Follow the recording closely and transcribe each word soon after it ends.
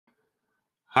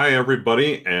Hi,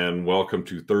 everybody, and welcome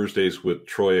to Thursdays with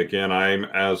Troy again. I'm,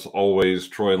 as always,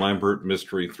 Troy Lambert,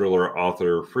 mystery thriller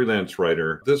author, freelance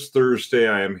writer. This Thursday,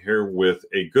 I am here with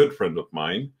a good friend of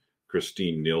mine,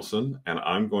 Christine NIELSON, and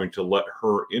I'm going to let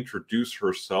her introduce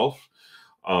herself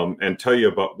and tell you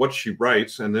about what she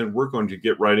writes, and then we're going to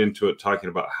get right into it, talking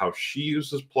about how she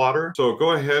uses Plottr. So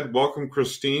go ahead, welcome,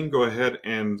 Christine. Go ahead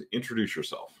and introduce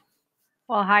yourself.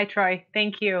 Well, hi, Troy.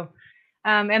 Thank you.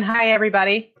 And hi,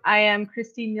 everybody. I am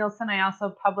Christine NIELSON. I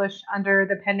also publish under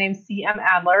the pen name C.M.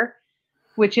 Adler,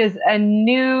 which is a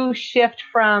new shift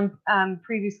from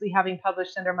previously having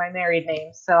published under my married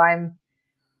name. So I'm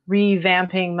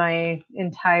revamping my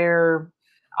entire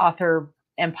author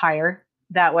empire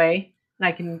that way. And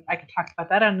I can talk about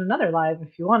that on another live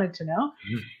if you wanted to know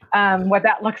what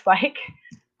that looks like.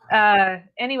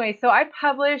 Anyway, so I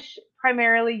publish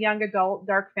primarily young adult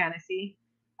dark fantasy.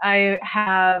 I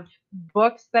have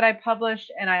books that I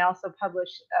publish, and I also publish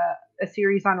a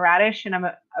series on Radish, and I'm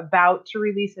about to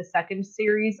release a second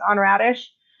series on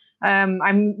Radish.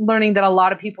 I'm learning that a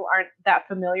lot of people aren't that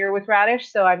familiar with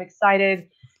Radish, so I'm excited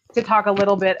to talk a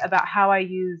little bit about how I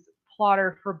use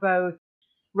Plottr for both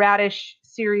Radish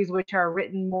series, which are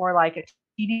written more like a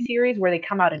TV series where they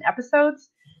come out in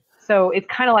episodes. So it's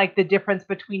kind of like the difference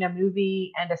between a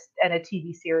movie and a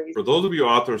TV series. For those of you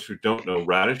authors who don't know,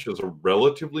 Radish is a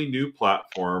relatively new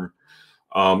platform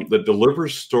that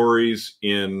delivers stories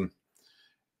in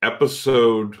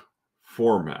episode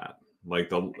format, like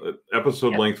the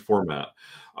episode length format.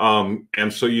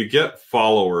 And so you get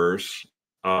followers.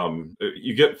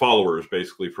 You get followers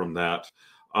basically from that.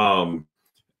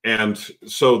 And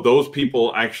so those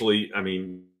people actually, I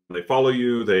mean, they follow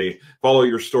you, they follow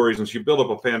your stories, and so you build up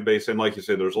a fan base. And like you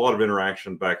say, there's a lot of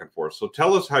interaction back and forth. So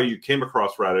tell us how you came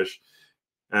across Radish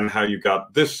and how you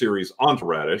got this series onto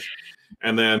Radish,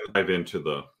 and then dive into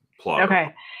the plot.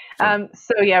 Okay.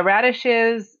 So yeah, Radish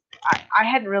is, I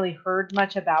hadn't really heard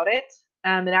much about it.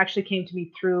 It actually came to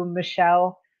me through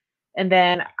Michelle. And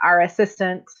then our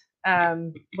assistant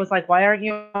was like, why aren't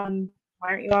you on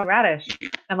Radish?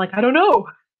 I'm like, I don't know.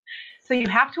 So you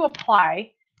have to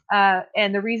apply.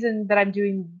 And the reason that I'm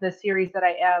doing the series that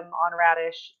I am on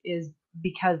Radish is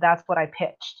because that's what I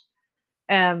pitched.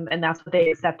 And that's what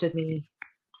they accepted me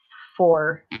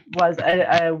for, was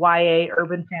a YA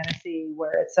urban fantasy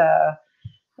where it's a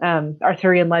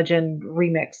Arthurian legend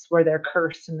remix where they're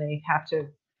cursed and they have to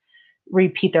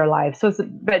repeat their lives. So it's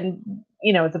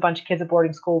a bunch of kids at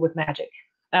boarding school with magic.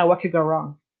 What could go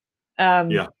wrong?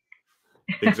 Yeah,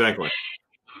 exactly.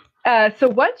 So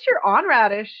once you're on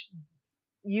Radish,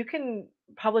 you can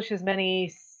publish as many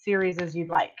series as you'd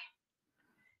like.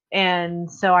 And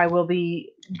so I will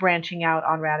be branching out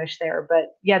on Radish there.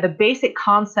 But yeah, the basic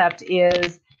concept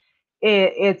is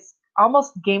it's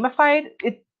almost gamified.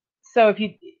 So if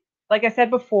you, like I said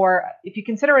before, if you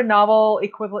consider a novel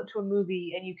equivalent to a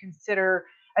movie and you consider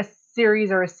a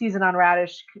series or a season on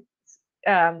Radish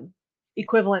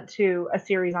equivalent to a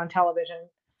series on television,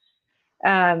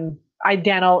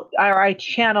 I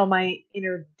channel my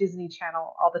inner Disney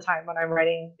Channel all the time when I'm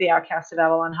writing The Outcast of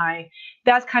Avalon High.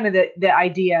 That's kind of the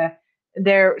idea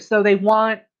there. So they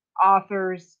want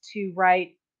authors to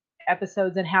write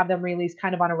episodes and have them released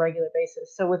kind of on a regular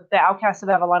basis. So with The Outcast of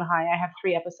Avalon High, I have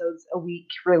 3 episodes a week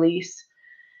release.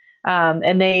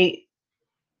 And they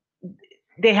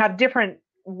have different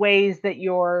ways that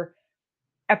your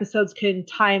episodes can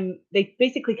they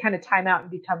basically kind of time out and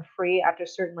become free after a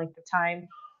certain length of time.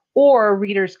 Or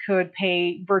readers could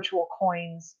pay virtual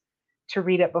coins to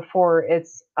read it before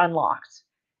it's unlocked.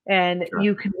 And sure,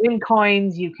 you can win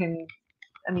coins. You can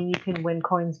win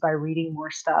coins by reading more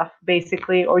stuff,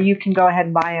 basically, or you can go ahead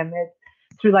and buy them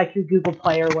through like your Google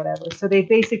Play or whatever. So they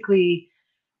basically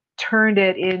turned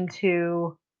it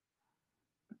into,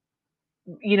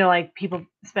 like people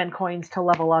spend coins to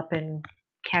level up in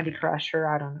Candy Crush, or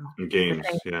I don't know. Games,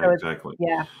 yeah, so exactly.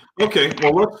 Yeah. Okay,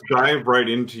 well, let's dive right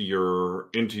into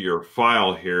your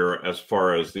file here as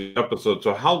far as the episode.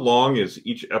 So how long is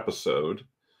each episode,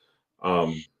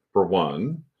 for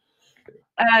one?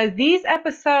 These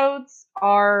episodes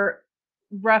are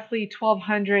roughly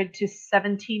 1,200 to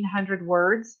 1,700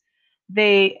 words.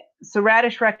 So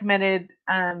Radish recommended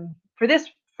for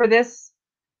this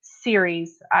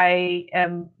series, I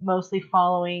am mostly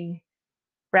following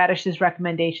Radish's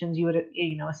recommendations. You would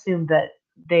assume that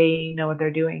they know what they're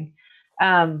doing.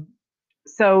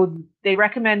 So they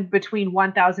recommend between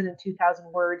 1,000 and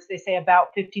 2,000 words. They say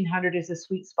about 1,500 is a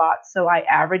sweet spot. So I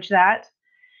average that.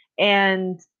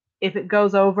 And if it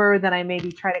goes over, then I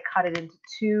maybe try to cut it into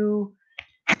 2.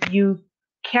 You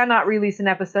cannot release an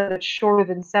episode that's shorter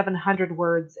than 700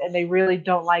 words, and they really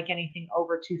don't like anything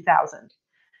over 2,000.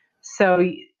 So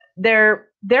they're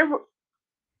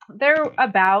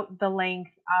about the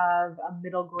length of a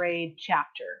middle grade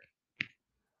chapter,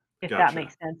 if that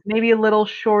makes sense. Maybe a little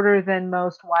shorter than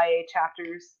most YA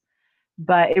chapters,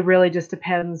 but it really just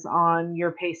depends on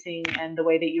your pacing and the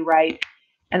way that you write.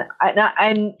 And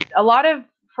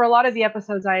for a lot of the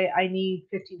episodes, I need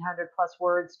 1,500 plus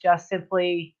words just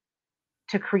simply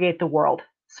to create the world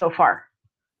so far.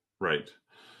 Right.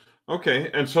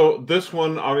 Okay, and so this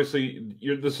one, obviously,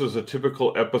 this is a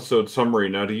typical episode summary.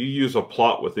 Now, do you use a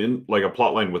plot within, like a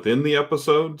plot line within the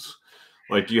episodes?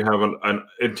 Like, do you have an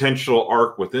intentional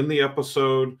arc within the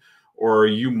episode, or are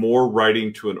you more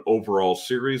writing to an overall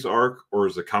series arc, or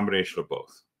is it a combination of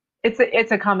both?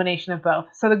 It's a combination of both.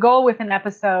 So the goal with an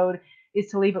episode is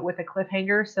to leave it with a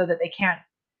cliffhanger so that they can't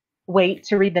wait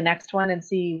to read the next one and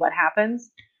see what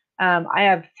happens. I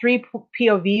have 3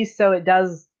 POVs, so it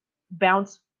does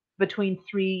bounce between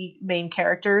 3 main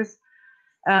characters.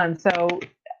 So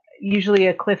usually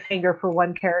a cliffhanger for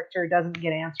one character doesn't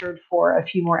get answered for a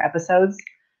few more episodes,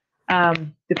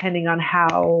 depending on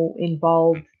how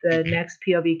involved the next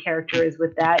POV character is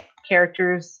with that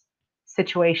character's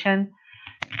situation.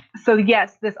 So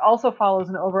yes, this also follows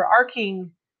an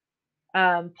overarching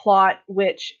plot,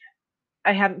 which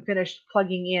I haven't finished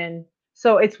plugging in.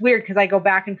 So it's weird because I go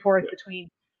back and forth between,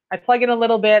 I plug in a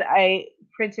little bit, I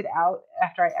print it out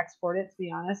after I export it, to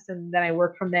be honest, and then I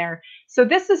work from there. So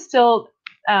this is still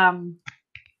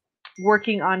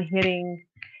working on hitting,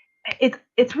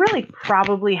 it's really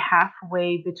probably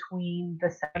halfway between the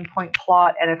 7-point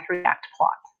plot and a 3-act plot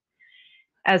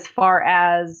as far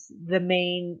as the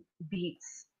main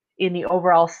beats in the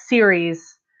overall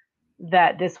series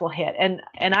that this will hit. And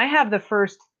I have the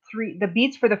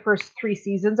beats for the first 3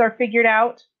 seasons are figured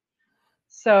out.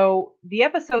 So the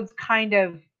episodes kind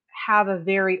of have a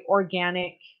very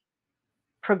organic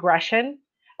progression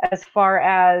as far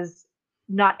as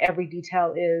not every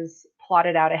detail is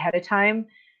plotted out ahead of time,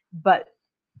 but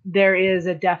there is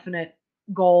a definite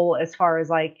goal as far as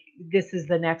like, this is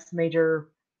the next major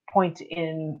point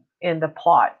in the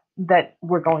plot that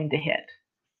we're going to hit.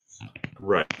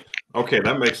 Right. Okay,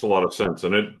 that makes a lot of sense,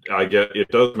 and it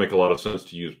does make a lot of sense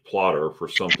to use Plottr for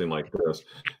something like this.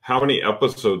 How many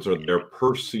episodes are there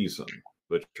per season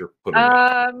that you're putting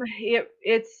in?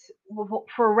 It's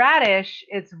for Radish,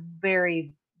 it's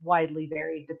very widely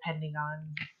varied depending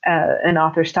on an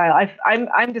author's style.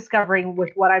 I'm discovering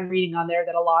with what I'm reading on there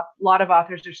that a lot of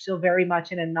authors are still very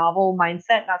much in a novel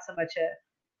mindset, not so much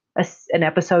an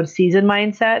episode season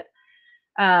mindset.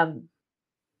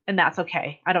 And that's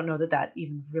okay. I don't know that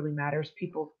even really matters.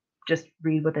 People just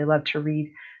read what they love to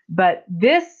read. But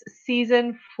this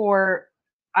season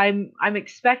I'm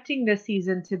expecting this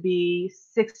season to be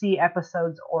 60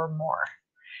 episodes or more.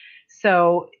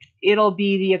 So it'll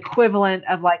be the equivalent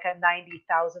of like a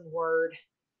 90,000 word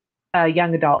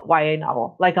young adult YA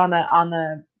novel, like on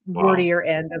the wordier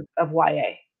end of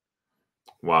YA.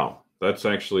 Wow, that's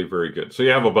actually very good. So you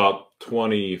have about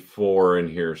 24 in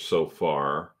here so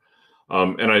far.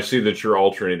 And I see that you're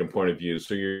alternating point of view.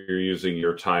 So you're using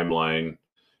your timeline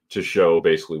to show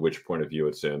basically which point of view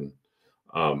it's in.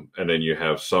 And then you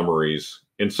have summaries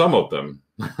in some of them.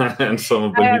 And some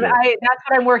of them that's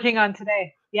what I'm working on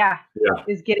today. Yeah.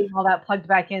 Is getting all that plugged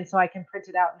back in so I can print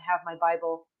it out and have my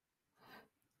Bible.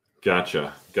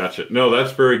 Gotcha. No,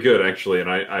 that's very good, actually.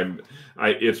 And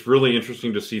it's really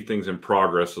interesting to see things in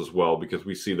progress as well, because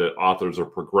we see that authors are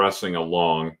progressing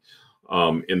along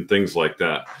in things like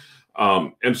that.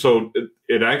 And so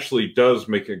it actually does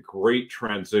make a great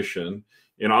transition.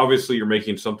 And obviously you're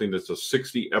making something that's a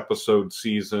 60 episode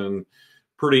season,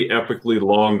 pretty epically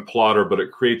long Plottr, but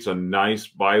it creates a nice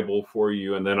Bible for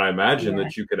you. And then I imagine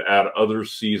that you could add other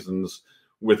seasons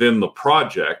within the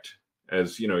project,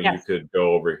 as you know, you could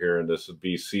go over here and this would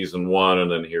be season 1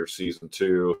 and then here's season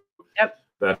 2,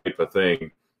 that type of thing.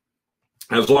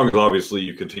 As long as obviously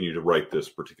you continue to write this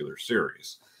particular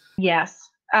series. Yes.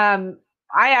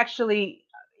 I actually,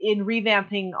 in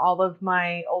revamping all of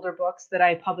my older books that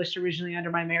I published originally under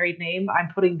my married name, I'm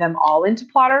putting them all into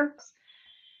Plottr.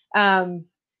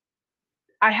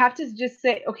 I have to just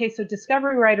say, okay, so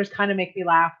discovery writers kind of make me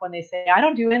laugh when they say, I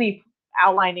don't do any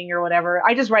outlining or whatever.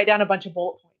 I just write down a bunch of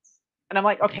bullet points. And I'm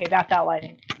like, okay, that's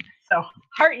outlining. So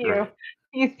heart you.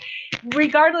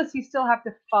 Regardless, you still have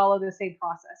to follow the same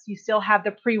process. You still have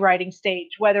the pre-writing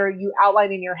stage, whether you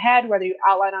outline in your head, whether you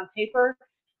outline on paper.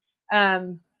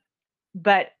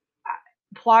 But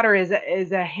Plottr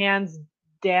is a hands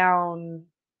down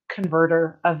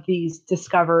converter of these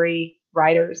discovery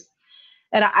writers.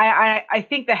 And I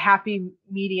think the happy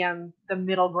medium, the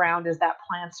middle ground, is that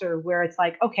Plantr, where it's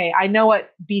like, okay, I know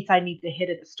what beats I need to hit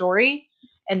at the story,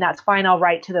 and that's fine. I'll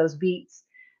write to those beats.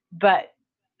 But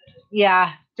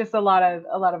yeah, just a lot of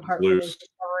heart for those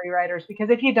story writers,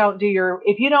 because if you don't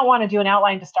want to do an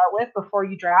outline to start with before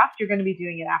you draft, you're going to be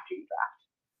doing it after you draft.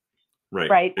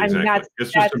 Right. Exactly. I mean, that's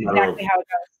exactly how it goes.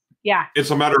 Yeah. It's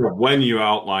a matter of when you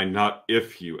outline, not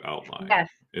if you outline. Yes.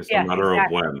 It's a matter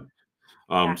of when.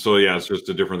 So yeah, it's just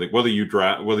a different thing. Whether you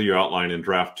outline in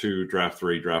draft 2, draft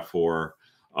 3, draft 4,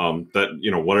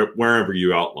 that, wherever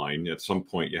you outline, at some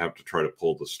point you have to try to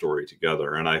pull the story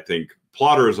together. And I think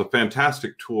Plottr is a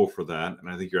fantastic tool for that. And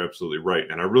I think you're absolutely right.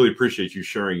 And I really appreciate you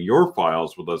sharing your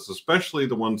files with us, especially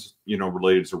the ones,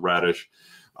 related to Radish.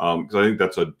 Because I think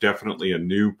that's definitely a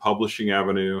new publishing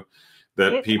avenue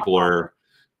that people are.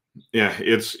 Yeah,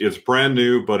 it's brand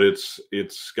new, but it's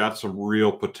got some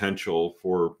real potential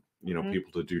for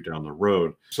people to do down the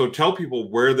road. So tell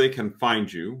people where they can find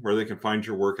you, where they can find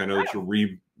your work. I know that you're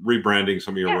rebranding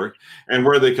some of your work, and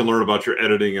where they can learn about your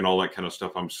editing and all that kind of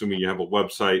stuff. I'm assuming you have a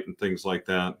website and things like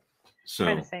that. So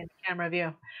trying to say in the camera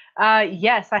view.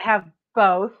 Yes, I have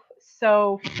both.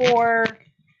 So for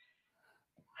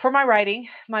my writing,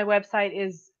 my website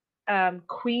is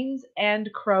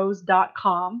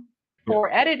queensandcrows.com.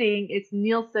 For editing, it's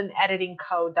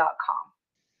nielsoneditingco.com.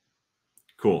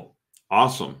 Cool.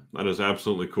 Awesome. That is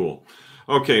absolutely cool.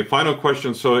 Okay, final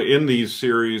question. So in these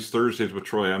series, Thursdays with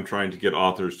Troy, I'm trying to get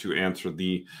authors to answer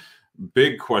the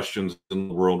big questions in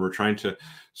the world. We're trying to.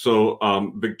 So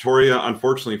Victoria,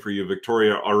 unfortunately for you,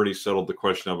 Victoria already settled the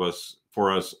question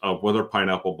for us of whether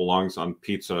pineapple belongs on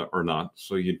pizza or not.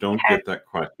 So you don't get that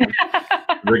question.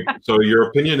 So your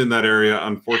opinion in that area,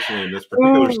 unfortunately, in this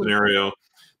particular scenario,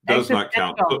 does not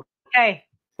count. Okay.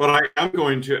 But I am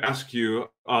going to ask you,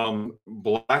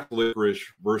 black licorice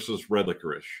versus red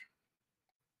licorice.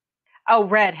 Oh,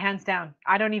 red, hands down.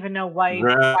 I don't even know why.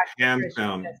 Red, hands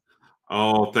down.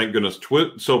 Oh, thank goodness.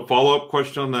 So follow-up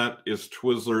question on that is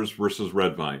Twizzlers versus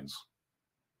red vines.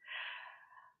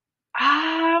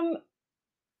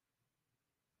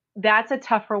 That's a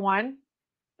tougher one.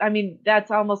 I mean,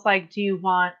 that's almost like, do you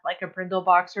want like a brindle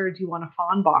boxer or do you want a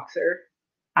fawn boxer?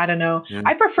 I don't know. Yeah.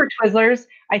 I prefer Twizzlers.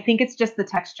 I think it's just the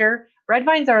texture. Red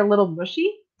vines are a little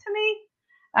mushy to me.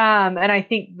 And I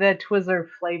think the Twizzler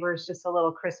flavor is just a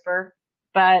little crisper.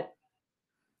 But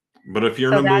if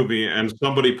you're in a movie and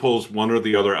somebody pulls one or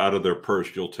the other out of their purse,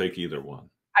 you'll take either one.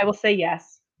 I will say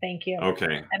yes. Thank you.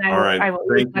 Okay. All right.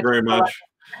 Thank you very much.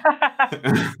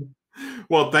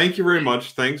 Well, thank you very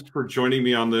much. Thanks for joining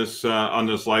me on this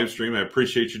live stream. I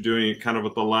appreciate you doing it kind of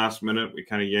at the last minute. We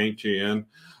kind of yanked you in.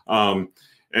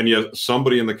 And yet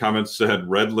somebody in the comments said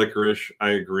red licorice. I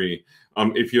agree.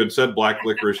 If you had said black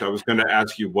licorice, I was going to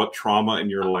ask you what trauma in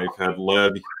your life had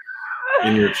led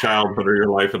in your childhood or your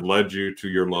life had led you to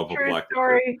your love of black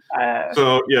licorice.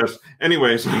 So yes.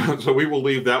 Anyways, so we will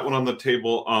leave that one on the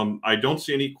table. I don't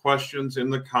see any questions in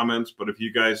the comments, but if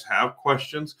you guys have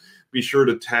questions, be sure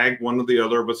to tag one or the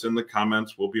other of us in the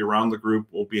comments. We'll be around the group.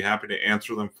 We'll be happy to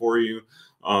answer them for you,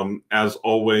 as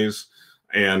always.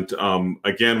 And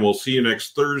again, we'll see you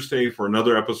next Thursday for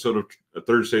another episode of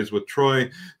Thursdays with Troy.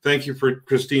 Thank you,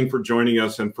 Christine, for joining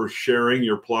us and for sharing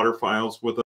your Plottr files with us.